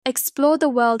Explore the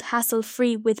world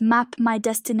hassle-free with Map My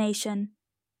Destination.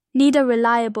 Need a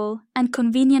reliable and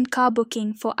convenient car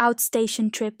booking for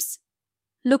Outstation trips?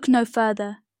 Look no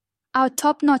further. Our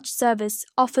top-notch service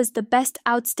offers the best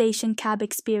Outstation cab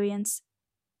experience.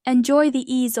 Enjoy the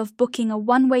ease of booking a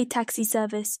one-way taxi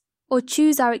service or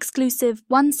choose our exclusive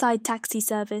one-side taxi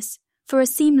service for a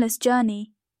seamless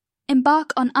journey.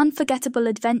 Embark on unforgettable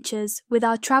adventures with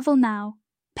our Travel Now,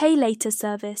 Pay Later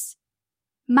service.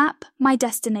 Map My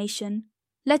Destination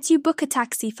lets you book a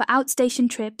taxi for Outstation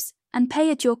trips and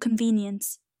pay at your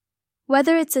convenience.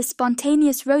 Whether it's a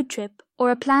spontaneous road trip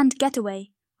or a planned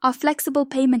getaway, our flexible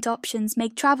payment options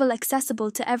make travel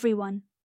accessible to everyone.